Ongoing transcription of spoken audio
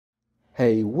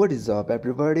Hey, what is up,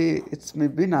 everybody? It's me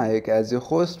Vinayak as your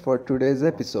host for today's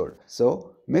episode.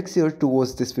 So, make sure to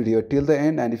watch this video till the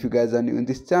end, and if you guys are new in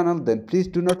this channel, then please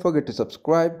do not forget to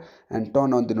subscribe and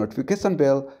turn on the notification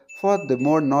bell for the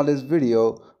more knowledge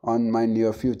video on my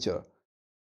near future.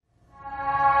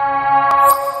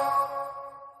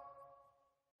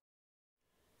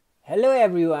 Hello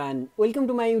everyone welcome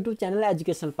to my YouTube channel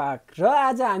education park र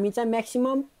आज हामी चाहिँ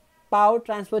maximum power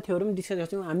transfer theorem discuss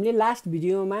गर्छौँ। हामीले last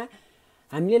भिडियोमा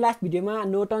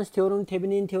नोर्टन्स theorem,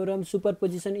 थेभेनिन theorem,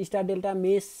 superposition, star delta,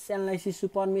 mess analysis,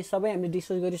 super mess सबै हामीले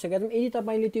discuss गरिसकेका छौँ। यदि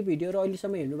तपाईँले त्यो भिडियोहरू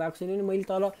अहिलेसम्म हेर्नु भएको छैन भने मैले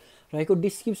तल रहेको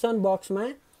डिस्क्रिप्सन बक्समा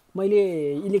मैले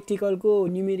इलेक्ट्रिकलको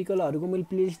न्युमेरिकलहरूको मैले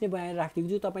प्लेलिस्ट नै बनाएर राखिदिएको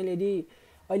छु। तपाईँले यदि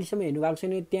अहिलेसम्म हेर्नु भएको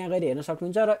छैन त्यहाँ गएर हेर्न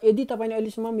सक्नुहुन्छ। र यदि तपाईँले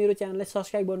अहिलेसम्म मेरो च्यानललाई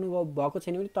सब्सक्राइब गर्नु भएको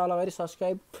छैन भने तल गएर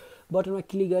सब्सक्राइब बटनमा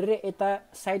क्लिक गरेर यता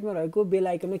साइडमा रहेको बेल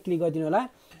आइकनमा क्लिक गरिदिनु होला।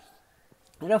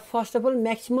 र first of all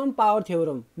maximum power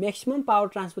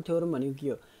transfer theorem भनेको के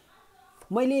हो?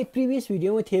 मैले प्रिभियस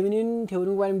भिडियोमा थेभेनिन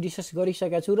थ्योरमको बारेमा डिस्कस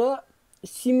गरिसकेको छु र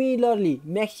similarly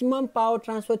maximum power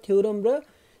transfer theorem र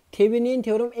थेभेनिन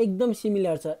थ्योरम एकदम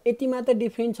सिमिलर छ। यति मात्र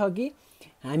डिफ्रेन्ट छ कि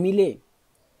हामीले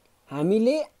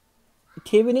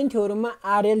थेभेनिन थ्योरममा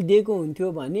आरएल दिएको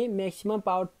हुन्थ्यो भने म्याक्सिमम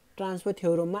पावर ट्रान्सफर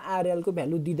थ्योरममा आरएलको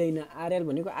भ्यालु दिँदैन। आरएल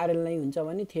भनेको आरएल नै हुन्छ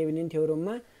भने थेभेनिन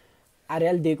थ्योरममा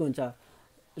आरएल दिएको हुन्छ।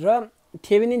 र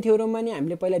थेभेनिन थ्योरममा नि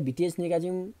हामीले पहिला भिटिएच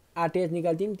निकाल्थ्यौँ, आरटिएच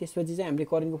निकाल्थ्यौँ, त्यसपछि चाहिँ हामीले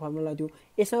करेन्टको फर्मुला लगाउँथ्यौँ।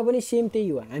 यसमा पनि सेम त्यही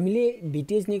हो, हामीले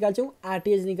भिटिएच निकाल्छौँ,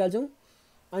 आरटिएच निकाल्छौँ,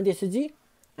 अनि त्यसपछि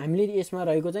हामीले यसमा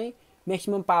रहेको चाहिँ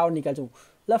म्याक्सिमम पावर निकाल्छौँ।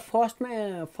 ल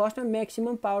फर्स्टमा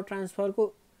म्याक्सिमम पावर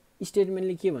ट्रान्सफरको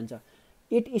स्टेटमेन्टले के भन्छ?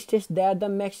 It states that the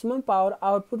maximum power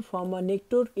output from a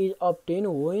network is obtained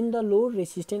when the load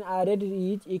resistance RL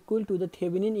is equal to the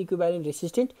Thevenin equivalent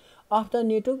resistance of the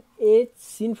network as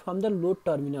seen from the load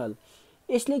terminal.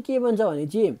 यसले के भन्छ भने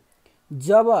चाहिँ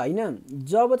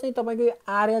जब चाहिँ तपाईँको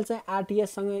RL चाहिँ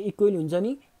आरटिएससँग equal हुन्छ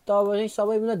नि तब चाहिँ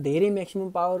सबैभन्दा धेरै म्याक्सिमम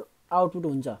पावर आउटपुट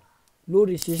हुन्छ। लोड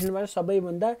रेसिस्टेन्सबाट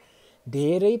सबैभन्दा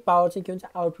धेरै पावर चाहिँ के हुन्छ?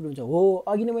 आउटपुट हुन्छ। हो,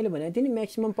 अघि नै मैले भनेको थिएँ नि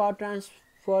म्याक्सिमम पावर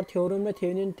ट्रान्सफर थ्योरम र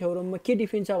थेभेनिन थ्योरममा के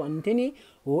डिफ्रेन्स छ भन्ने थिएँ नि।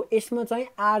 हो, यसमा चाहिँ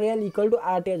आरएल इक्वल टु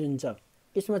आरटिएच हुन्छ।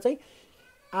 यसमा चाहिँ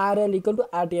आरएल इक्वल टु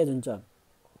आरटिएच हुन्छ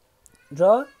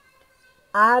र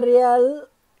आरएल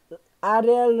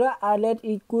र आरटिएच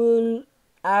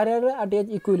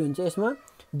इक्वल हुन्छ। यसमा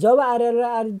जब आरएल र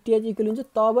आरटिएच इक्वल हुन्छ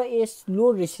तब यस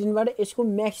लोड रेसिस्टेन्सबाट यसको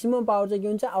म्याक्सिमम पावर चाहिँ के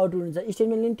हुन्छ? आउटपुट हुन्छ।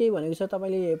 स्टेटमेन्टले पनि त्यही भनेको छ,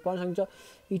 तपाईँले पढ्न सक्नुहुन्छ।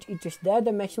 It is that the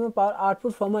maximum power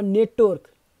output from a network,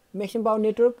 maximum power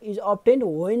network is obtained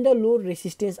when the load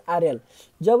resistance RL,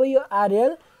 जब यो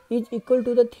RL is equal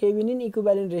to the Thevenin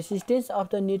equivalent resistance of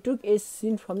the network as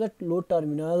seen from the load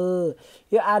terminal।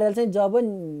 यो RL चाहिँ जब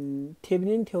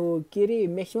थेभेनिन के अरे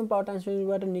maximum power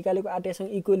ट्रान्सफरबाट निकालेको आरटिएससँग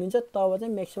equal हुन्छ तब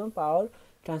चाहिँ maximum power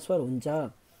transfer हुन्छ।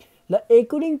 ल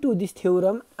according to this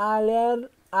theorem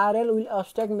RL will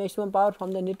abstract maximum power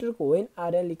from the network when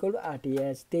RL equal to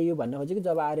RTH। त्यही हो भन्न खोजेको,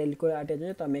 जब RL equal to RTH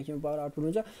हुन्छ तब म्याक्सिमम पावर आउटपुट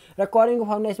हुन्छ। र करेन्टको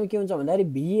फर्मुला यसमा के हुन्छ भन्दाखेरि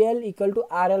VL equal to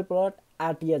RL plus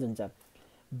RTH हुन्छ।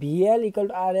 VL equal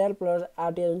to RL plus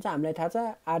RTH हुन्छ। हामीलाई थाहा छ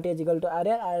RTH equal to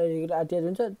RL, RL equal to RTH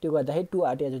हुन्छ। त्यो गर्दाखेरि 2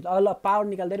 RTH हुन्छ। ल पावर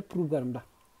निकाल्दाखेरि प्रुफ गरौँ। ल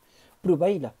प्रुफ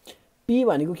है। ल P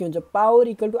भनेको के हुन्छ? Power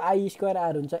equal to I square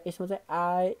are हुन्छ। यसमा चाहिँ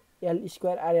आइएल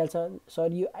स्क्वायर आरएल छ।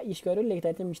 सरी, यो आई स्क्वायर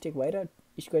लेख्दा चाहिँ मिस्टेक भएर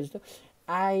स्क्वायर जस्तो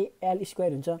आइएल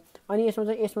स्क्वायर हुन्छ। अनि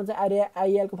यसमा चाहिँ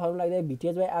आइएलको फर्मुला लाग्दा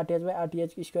भिटिएच बाई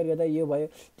आरटिएच स्क्वायर गर्दा यो भयो।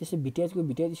 त्यसै भिटिएचको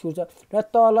भिटिएच स्क्वायर छ। र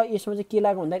तल यसमा चाहिँ के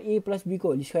लाग्यो भन्दाखेरि ए प्लस बीको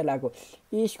होल स्क्वायर लाग्यो।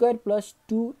 ए square plus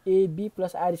 2AB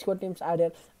plus are square times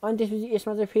RL. अनि त्यसपछि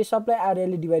यसमा चाहिँ फेरि सबलाई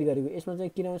आरएलले डिभाइड गरेको। यसमा चाहिँ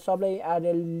किनभने सबलाई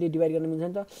आरएलले डिभाइड गर्न मिल्छ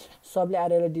नि त, सबले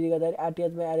आरएलले डिभाइड गर्दाखेरि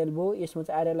आरटिएच बाई आरएल भयो। यसमा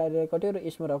चाहिँ आरएल कट्यो र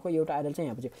यसमा रहेको एउटा आरएल चाहिँ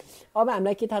यहाँ पछि। अब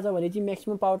हामीलाई के थाहा छ भने चाहिँ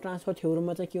म्याक्सिमम पावर ट्रान्सफर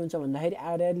थ्योरममा चाहिँ के हुन्छ भन्दाखेरि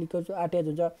आरएल इक्वल टु आरटिएच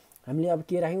हुन्छ। हामीले अब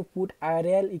के राख्यौँ? पुट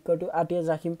आरएल इक्वल टु आरटिएच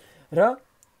राख्यौँ र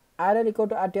आरएल इक्वल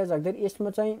टु आरटिएच राख्दाखेरि यसमा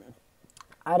चाहिँ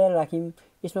आरएल राख्यौँ,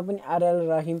 यसमा पनि आरएल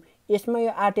राख्यौँ। यसमा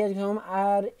यो आरटिएचसँग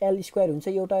आरएल स्क्वायर हुन्छ।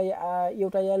 एउटा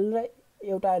एल र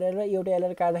एउटा आरएल र एउटा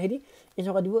एलएल काट्दाखेरि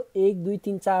यसमा कति भयो? 1 2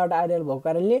 3 4वटा आरएल भएको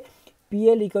कारणले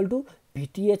PL equal to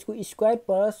भिटिएचको square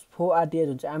plus 4 आरटिएच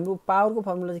हुन्छ। हाम्रो पावरको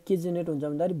फर्मुला चाहिँ के जेनेरेट हुन्छ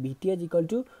भन्दाखेरि भिटिएच इक्वल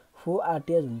टु 4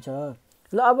 आरटिएच हुन्छ।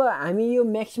 ल अब हामी यो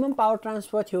maximum power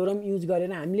transfer theorem use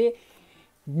गरेर हामीले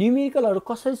न्युमेरिकलहरू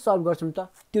कसरी सल्भ गर्छौँ त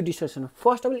त्यो discussion.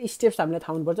 First of all steps हामीलाई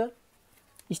थाहा हुनुपर्छ।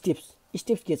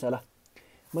 स्टेप्स के छ? ल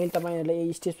मैले तपाईँहरूलाई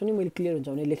यो स्टेप्स पनि मैले क्लियर हुन्छ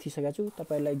भने लेखिसकेको छु।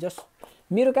 तपाईँहरूलाई जस्ट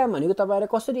मेरो काम भनेको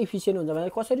तपाईँहरूलाई कसरी इफिसियन्ट हुन्छ भने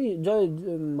कसरी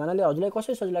भन्नाले हजुरलाई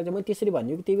कसरी सजिलो लाग्छ मैले त्यसरी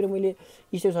भनेको, त्यही भएर मैले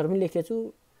स्टेप्सहरू पनि लेखेको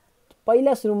छु।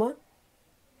 पहिला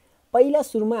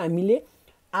सुरुमा हामीले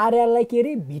आरएललाई के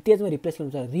अरे भिटिएचमा रिप्लेस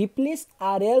गर्नुपर्छ रिप्लेस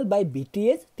आरएल बाई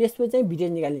भिटिएच त्यसपछि चाहिँ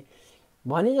भिटिएच निकाल्ने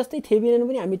भने जस्तै थेभेनिन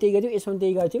पनि हामी त्यही गर्थ्यौँ यसमा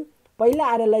त्यही गर्थ्यौँ पहिला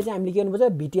आरएललाई चाहिँ हामीले के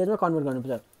गर्नुपर्छ भिटिएचमा कन्भर्ट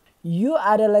गर्नुपर्छ यो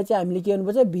आरएललाई चाहिँ हामीले के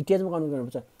गर्नुपर्छ भिटिएचमा कन्भर्ट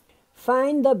गर्नुपर्छ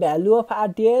find the value of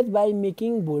आरटिएच by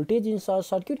making voltage in short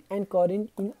circuit and current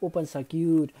in open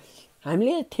circuit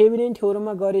हामीले थेभेनिन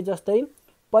थ्योरममा गरे जस्तै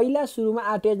पहिला सुरुमा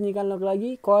आरटिएच निकाल्नको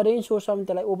लागि करेन्ट सोर्स छ भने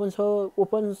त्यसलाई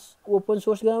ओपन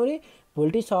सोर्स गराउने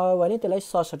भोल्टेज छ भने त्यसलाई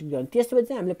सर्ट सर्किट गर्ने त्यसपछि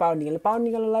चाहिँ हामीले पावर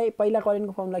निकाल्नलाई पहिला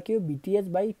करेन्टको फर्मुला के हो भिटिएच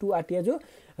बाई 2 आरटिएच हो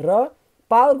र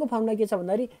पावरको फर्मुला के छ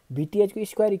भन्दाखेरि भिटिएचको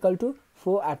स्क्वायर इक्वल टु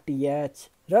 4 आरटिएच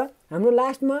र हाम्रो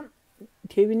लास्टमा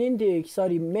थेभेनिन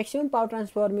म्याक्सिमम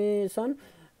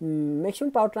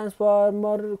पावर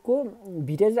ट्रान्सफर्मरको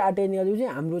भिटिएच र आरटिएच निकालेपछि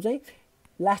हाम्रो चाहिँ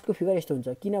लास्टको फिगर यस्तो हुन्छ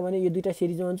किनभने यो दुईटा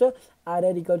सिरिजमा हुन्छ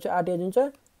आरआर इक्वल टु आरटिएच हुन्छ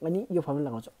अनि यो फर्मुला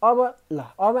लगाउँछ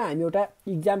अब हामी एउटा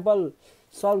इक्जाम्पल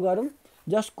सल्भ गरौँ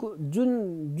जसको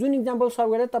जुन इक्जाम्पल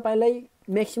सल्भ गरेर तपाईँलाई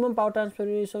म्याक्सिमम पावर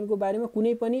ट्रान्सफर्मेसनको बारेमा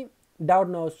कुनै पनि डाउट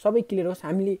नहोस् सबै क्लियर होस्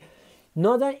हामीले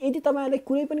यदि तपाईँहरूलाई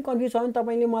कुनै पनि कन्फ्युज छ भने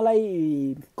तपाईँले मलाई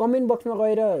कमेन्ट बक्समा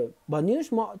गएर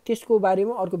भनिदिनुहोस् म त्यसको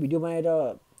बारेमा अर्को भिडियो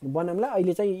बनाउँला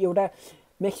अहिले चाहिँ एउटा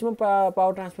म्याक्सिमम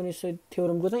पावर ट्रान्सफर्मेसन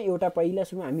थ्योरमको चाहिँ एउटा पहिला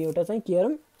सुरुमा हामी एउटा चाहिँ के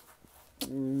गरौँ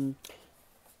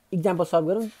इक्जाम्पल सल्भ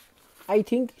गरौँ आई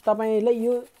थिङ्क तपाईँलाई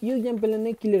यो इक्जाम्पल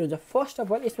नै क्लियर हुन्छ फर्स्ट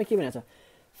अफ अल यसमा के भनेको छ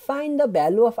find the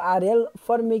value of RL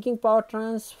for making power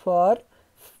transfer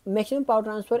maximum power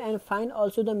transfer and find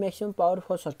also the maximum power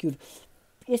for circuit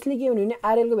यसले के भन्यो भने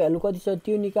आरएलको भ्यालु कति छ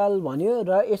त्यो निकाल भन्यो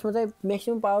र यसमा चाहिँ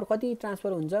म्याक्सिमम पावर कति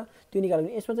ट्रान्सफर हुन्छ त्यो निकाल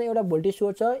भन्यो यसमा चाहिँ एउटा भोल्टेज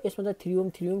सोर्स छ यसमा चाहिँ 3 ओम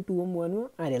 3 ओम 2 ओम 1 ओम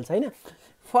आरएल छ हैन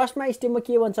फर्स्टमा स्टेपमा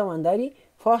के भन्छ भन्दाखेरि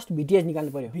फर्स्ट भिटिएच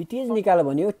निकाल्नु पर्यो भिटिएच निकाल्यो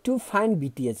भन्यो टु फाइन्ड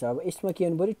भिटिएच अब यसमा के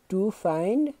गर्नु पर्यो टु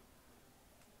फाइन्ड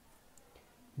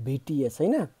भिटिएच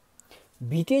हैन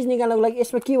भिटिएच निकाल्नको लागि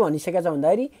यसमा के भनिसकेको छ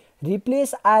भन्दाखेरि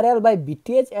replace RL by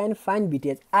भिटिएच and find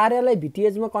भिटिएच आरएललाई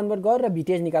भिटिएचमा convert गर र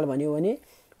भिटिएच निकाल भन्यो भने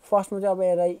फर्स्टमा चाहिँ अब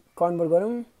यसलाई कन्भर्ट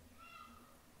गरौँ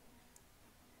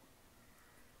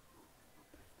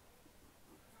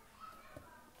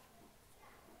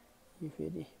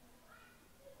फेरि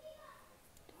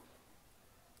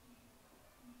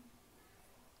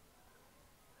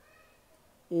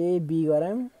बी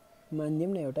गरौँ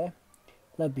मानिदिउँ न एउटा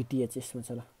ल भिटिएच यसमा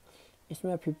छ ल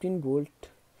यसमा 15 भोल्ट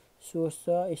सोर्स छ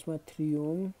यसमा 3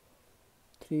 ओम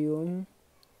 2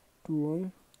 ओम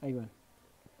I1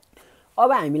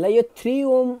 अब हामीलाई यो 3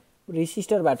 ओम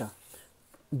रेसिस्टरबाट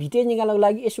भिटिएच निकाल्नको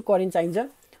लागि यसको करेन्ट चाहिन्छ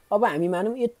अब हामी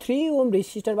मानौँ यो 3 ओम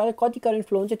रेसिस्टरबाट कति करेन्ट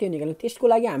फ्लो हुन्छ त्यो निकाल्नु त्यसको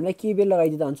लागि हामीलाई केबिएल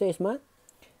लगाइदिँदा हुन्छ यसमा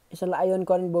यसलाई I1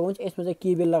 करेन्ट बगाउँछ यसमा चाहिँ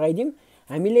केबिएल लगाइदिउँ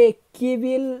हामीले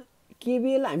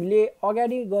केबिएल हामीले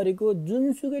अगाडि गरेको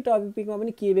जुनसुकै टपिकमा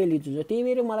पनि केबिएल युज हुन्छ त्यही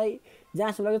भएर मलाई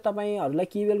जहाँसम्म लाग्छ तपाईँहरूलाई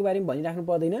केबिएलको बारेमा भनिराख्नु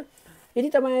पर्दैन यदि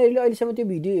तपाईँहरूले अहिलेसम्म त्यो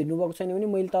भिडियो हेर्नुभएको छैन भने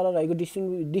मैले तल रहेको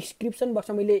डिस्क्रिप्सन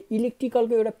बक्समा मैले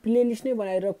इलेक्ट्रिकलको एउटा प्लेलिस्ट नै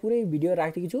बनाएर पुरै भिडियो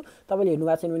राखेको छु तपाईँले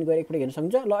हेर्नुभएको छैन भने गएर एकपल्ट हेर्न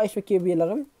सक्नुहुन्छ ल यसमा केबिएल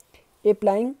लगाऊँ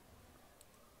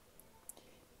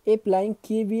एप्लाइङ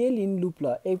केबिएल इन लुप ल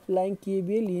एप्लाइङ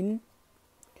केबिएल इन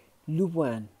लुप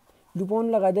 1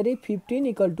 लगाउँदाखेरि 15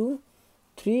 equal to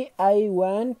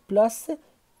 3I1 plus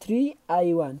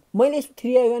 3I1 मैले यसो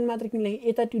 3I1 मात्र किन लेखेँ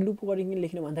यता त्यो लुपको गरेर किन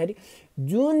लेख्न भन्दाखेरि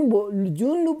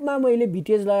जुन लुपमा मैले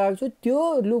भिटिएच लगाएको छु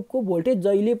त्यो लुपको भोल्टेज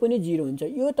जहिले पनि 0 हुन्छ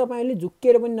यो तपाईँले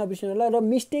झुक्केर पनि नबिर्सनु होला र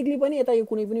मिस्टेकली पनि यता यो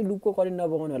कुनै पनि लुपको करेन्ट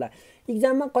नबगाउनु होला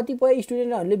इक्जाममा कतिपय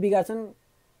स्टुडेन्टहरूले बिगार्छन्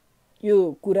यो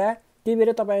कुरा त्यही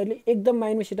भएर तपाईँहरूले एकदम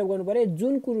माइन्डमा सेटअप गर्नु पर्यो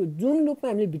जुन लुपमा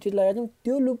हामीले भिटिएच लगाएको छौँ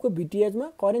त्यो लुपको भिटिएचमा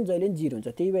करेन्ट जहिले पनि 0 हुन्छ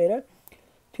त्यही भएर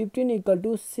 15 equal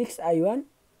to 6I1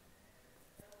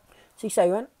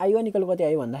 I1 equal कति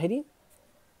आयो भन्दाखेरि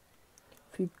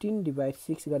 15 डिभाइड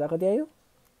 6 गर्दा कति आयो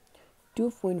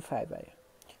 2.5 आयो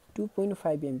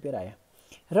 2.5 एम्पियर आयो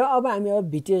र अब हामी अब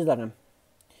भिटिएच लगाऊँ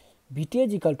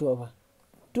भिटिएच इक्वल टु अब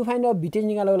टु फाइन्ड अब भिटिएच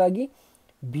निकाल्नको लागि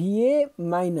VA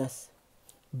माइनस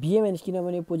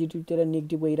किनभने पोजिटिभतिर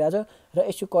नेगेटिभ गइरहेछ र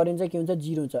यसको करेन्ट चाहिँ के हुन्छ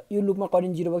 0 हुन्छ यो लुपमा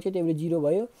करेन्ट 0 भएको छ त्यही भएर 0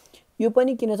 भयो यो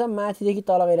पनि किन छ माथिदेखि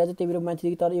तल गइरहेछ त्यही भएर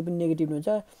माथिदेखि तल यो पनि नेगेटिभ हुन्छ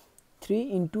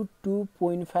 3 ×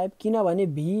 2.5 किनभने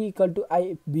V इक्वल टु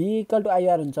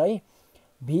IR हुन्छ है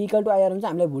V इक्वल टु IR हुन्छ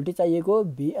हामीलाई भोल्टेज चाहिएको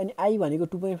V अनि I भनेको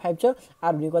 2.5 छ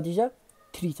R भनेको कति छ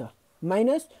 3 छ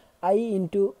माइनस I ×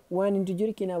 1 ×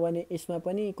 0 किनभने यसमा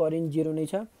पनि करेन्ट 0 नै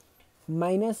छ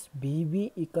माइनस VB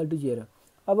इक्वल टु 0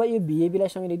 अब यो VAB लाई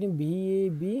सँगै लेख्दिउँ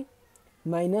VAB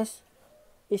माइनस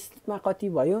यसमा कति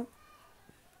भयो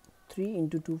 3 ×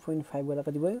 2.5 गर्दा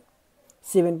कति भयो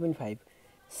 7.5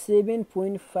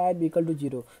 इक्वल टु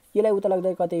 0 यसलाई उता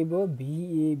लाग्दा कति भयो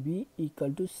VAB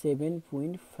इक्वल टु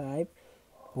 7.5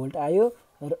 भोल्ट आयो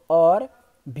र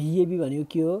VAB भनेको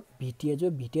के हो VTH हो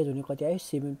VTH भनेको कति आयो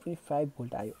 7.5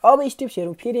 भोल्ट आयो अब स्टेप्स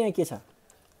हेरौँ फेरि यहाँ के छ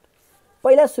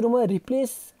पहिला सुरुमा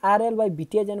replace RL by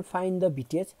VTH and find the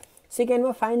VTH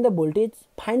सेकेन्डमा find the voltage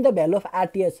find the value of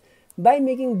RTH by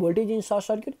making voltage in short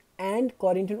circuit and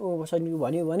current in open circuit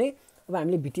भन्यो भने अब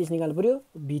हामीले VTH निकाल्नु पर्यो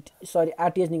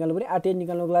RTH निकाल्नु पर्यो RTH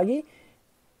निकाल्नको लागि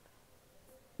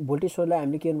भोल्टेज सोर्सलाई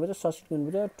हामीले के गर्नुपर्छ सर्ट सर्किट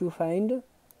गर्नुपर्छ टु फाइन्ड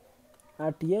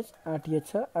RTH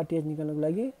छ RTH निकाल्नको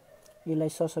लागि यसलाई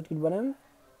सर्ट सर्किट बनाऊँ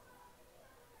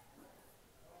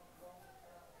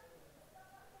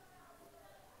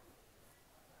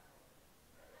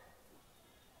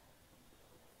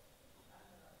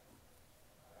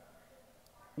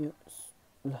यो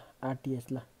ल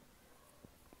RTH ल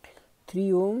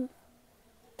 3 ओम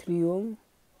 3 ओम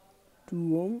 2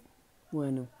 ओम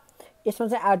 1 ओम यसमा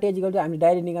चाहिँ RTH इक्वल टु हामीले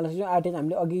डाइरेक्ट निकाल्न सक्छौँ RTH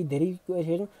हामीले अघि धेरै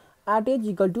हेर्छौँ RTH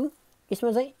इक्वल टु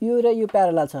यसमा चाहिँ यो र यो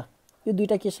प्यारलल छ यो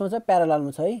दुईटा केसमा छ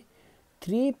प्यारललमा छ है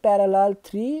 3 parallel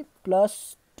 3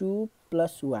 plus 2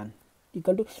 plus 1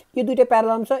 equal to यो दुईटा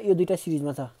प्यारललमा छ यो दुईटा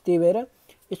सिरिजमा छ त्यही भएर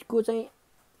यसको चाहिँ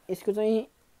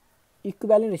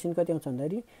इक्विभ्यालेन्ट रेसिस्टेन्स कति आउँछ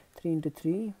भन्दाखेरि 3 ×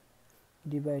 3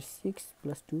 डिभाइड 6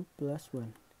 प्लस 2 प्लस 1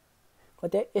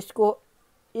 कति यसको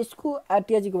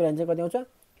RTH इक्विभ्यालेन्ट चाहिँ कति आउँछ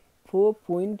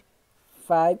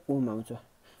 4.5 ओम आउँछ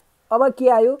अब के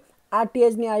आयो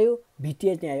RTH नि आयो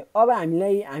VTH नि आयो अब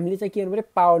हामीले चाहिँ के गर्नु पर्यो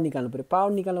पावर निकाल्नु पर्यो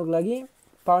पावर निकाल्नको लागि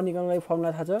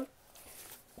फर्मुला थाहा छ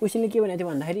क्वेसनले के भनेको थियो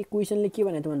भन्दाखेरि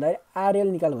RL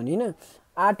निकाल भने हैन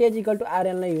RTH इक्वल टु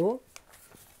RL नै हो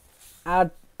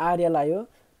RL आयो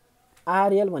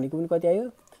RL भनेको पनि कति आयो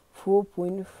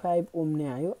 4.5 ओम नै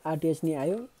आयो RTH नि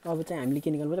आयो अब चाहिँ हामीले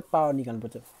के निकाल्नु पर्छ पावर निकाल्नु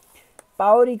पर्छ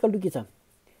पावर इक्वल टु के छ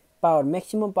power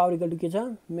maximum power equal to के छ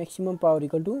म्याक्सिमम पावर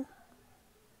इक्वल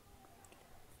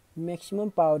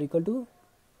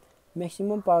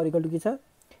टु के छ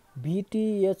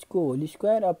VTH को होल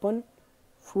स्क्वायर अपन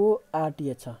 4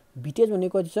 RTH छ VTH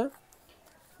भनेको कति छ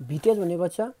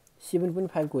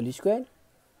 7.5 को होल स्क्वायर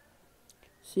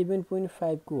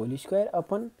 7.5 को होल स्क्वायर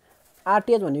अपन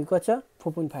RTH भनेको कति छ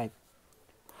 4.5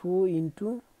 4 ×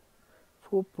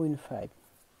 4.5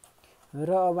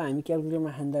 र अब हामी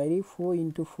क्याल्कुलेटरमा हान्दाखेरि 4 ×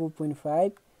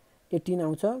 4.5 18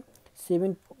 आउँछ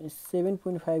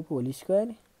 7.5 को होल स्क्वायर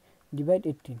डिभाइड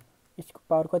 18 यसको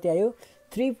पावर कति आयो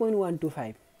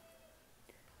 3.125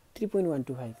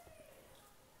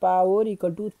 पावर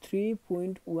इक्वल टु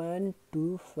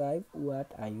 3.125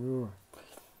 वाट आयो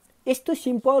यस्तो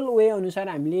सिम्पल वे अनुसार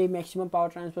हामीले म्याक्सिमम पावर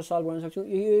ट्रान्सफर सल्भ गर्न सक्छौँ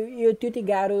यो त्यति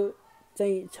गाह्रो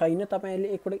चाहिँ छैन तपाईहरुले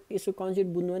एकपटक यसको कन्सेप्ट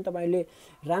बुझ्नु भने तपाईहरुले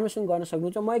राम्रोसँग गर्न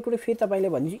सक्नुहुन्छ म एकपटक फेरि तपाईले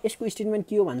भन्दिछु यसको स्टेटमेन्ट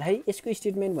के हो भन्दाखेरि यसको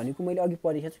स्टेटमेन्ट भनेको मैले अघि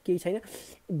पढेको छु केही छैन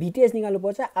VTH निकाल्नु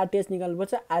पर्छ RTH निकाल्नु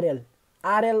पर्छ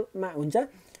RL मा हुन्छ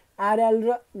RL र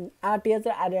RTH र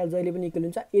RL जहिले पनि इक्वल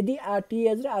हुन्छ यदि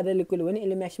RTH र RL इक्वल हो भने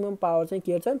यसले म्याक्सिमम पावर चाहिँ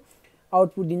के गर्छ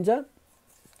आउटपुट दिन्छ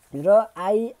र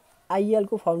IL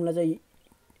को फर्मुला चाहिँ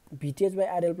VTH by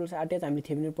RL plus RTH हामीले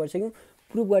थेबिन पढिसक्यौं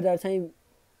प्रुफ गर्दा चाहिँ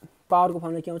पावर को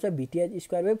फर्मुला के आउँछ VTH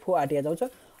स्क्वायर बाइ 4 RTH आउँछ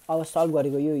अब सल्भ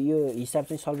गरेको यो हिसाब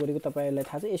चाहिँ सल्भ गरेको तपाईहरुलाई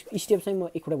थाहा छ यसको स्टेप चाहिँ म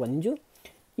एकपटक भनिदिन्छु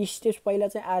स्टेप्स पहिला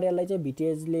चाहिँ RL लाई चाहिँ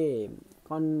VTH ले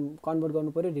कन्भर्ट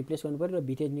गर्नु पर्यो रिप्लेस गर्नु पर्यो र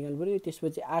VTH निकाल्नु पर्यो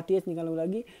त्यसपछि RTH निकाल्नको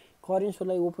लागि करेन्ट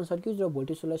सोर्सलाई ओपन सर्किट र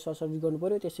भोल्टेज सोर्सलाई सर्ट सर्किट गर्नु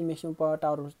पर्यो त्यसपछि म्याक्सिमम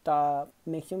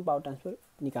पावर ट्रान्सफर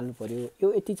निकाल्नु पर्यो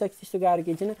यो यति चाहिँ त्यस्तो गाह्रो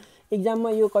केही छैन एक्जाममा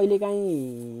यो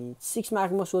कहिलेकाहीँ 6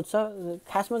 मार्कमा सोध्छ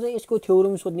खासमा चाहिँ यसको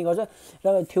थ्योरम सोध्ने गर्छ र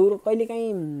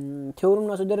कहिलेकाहीँ थ्योरम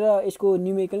नसोधेर यसको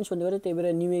न्यूमेरिकल नि सोध्ने गर्छ त्यही भएर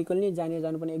न्यूमेरिकल नि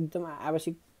जान्नुपर्ने एकदम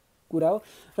आवश्यक कुरा हो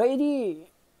र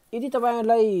यदि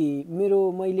तपाईहरुलाई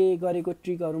मैले गरेको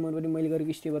ट्रिकहरु मनपर्ने मैले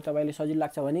गरेको स्टेपहरु तपाईलाई सजिलो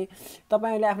लाग्छ भने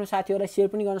तपाईहरुले आफ्नो साथीहरुलाई शेयर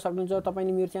पनि गर्न सक्नुहुन्छ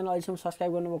तपाईले मेरो च्यानल अहिलेसम्म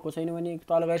सब्स्क्राइब गर्नुभएको छैन भने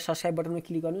तल गएर सब्स्क्राइब बटनमा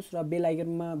क्लिक गर्नुस् र बेल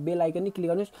आइकन नि क्लिक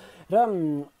गर्नुस् र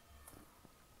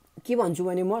के भन्छु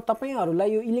भने म तपाईहरुलाई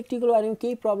यो इलेक्ट्रिकल बारेमा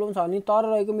केही प्रब्लम छ भने तर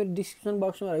रहेको मेरो डिस्क्रिप्सन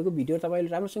बक्समा रहेको भिडियो तपाईले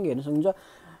राम्रोसँग हेर्न सक्नुहुन्छ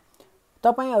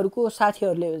तपाईको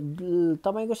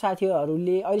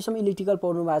साथीहरुले अहिलेसम्म इलेक्ट्रिकल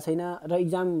पढ्नु भएको छैन र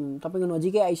एक्जाम तपाईको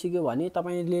नजिकै आइसक्यो भने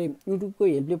तपाईले युट्युबको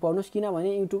हेल्पले पढ्नुस्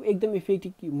किनभने युट्युब एकदम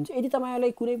इफेक्टिभ हुन्छ यदि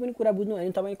तपाईहरुलाई कुनै पनि कुरा बुझ्नु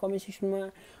भने तपाई कमेन्ट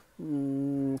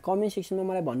सेक्सनमा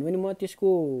मलाई भन्नु भने म त्यसको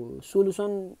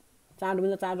सोलुसन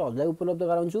चाँडोभन्दा चाँडो हजुरलाई उपलब्ध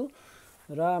गराउँछु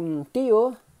र त्यही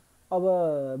हो अब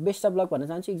बेस्ट अफ लक भन्न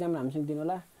चाहन्छु एक्जाम राम्रोसँग दिनु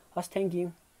होला हस् थ्यांक यू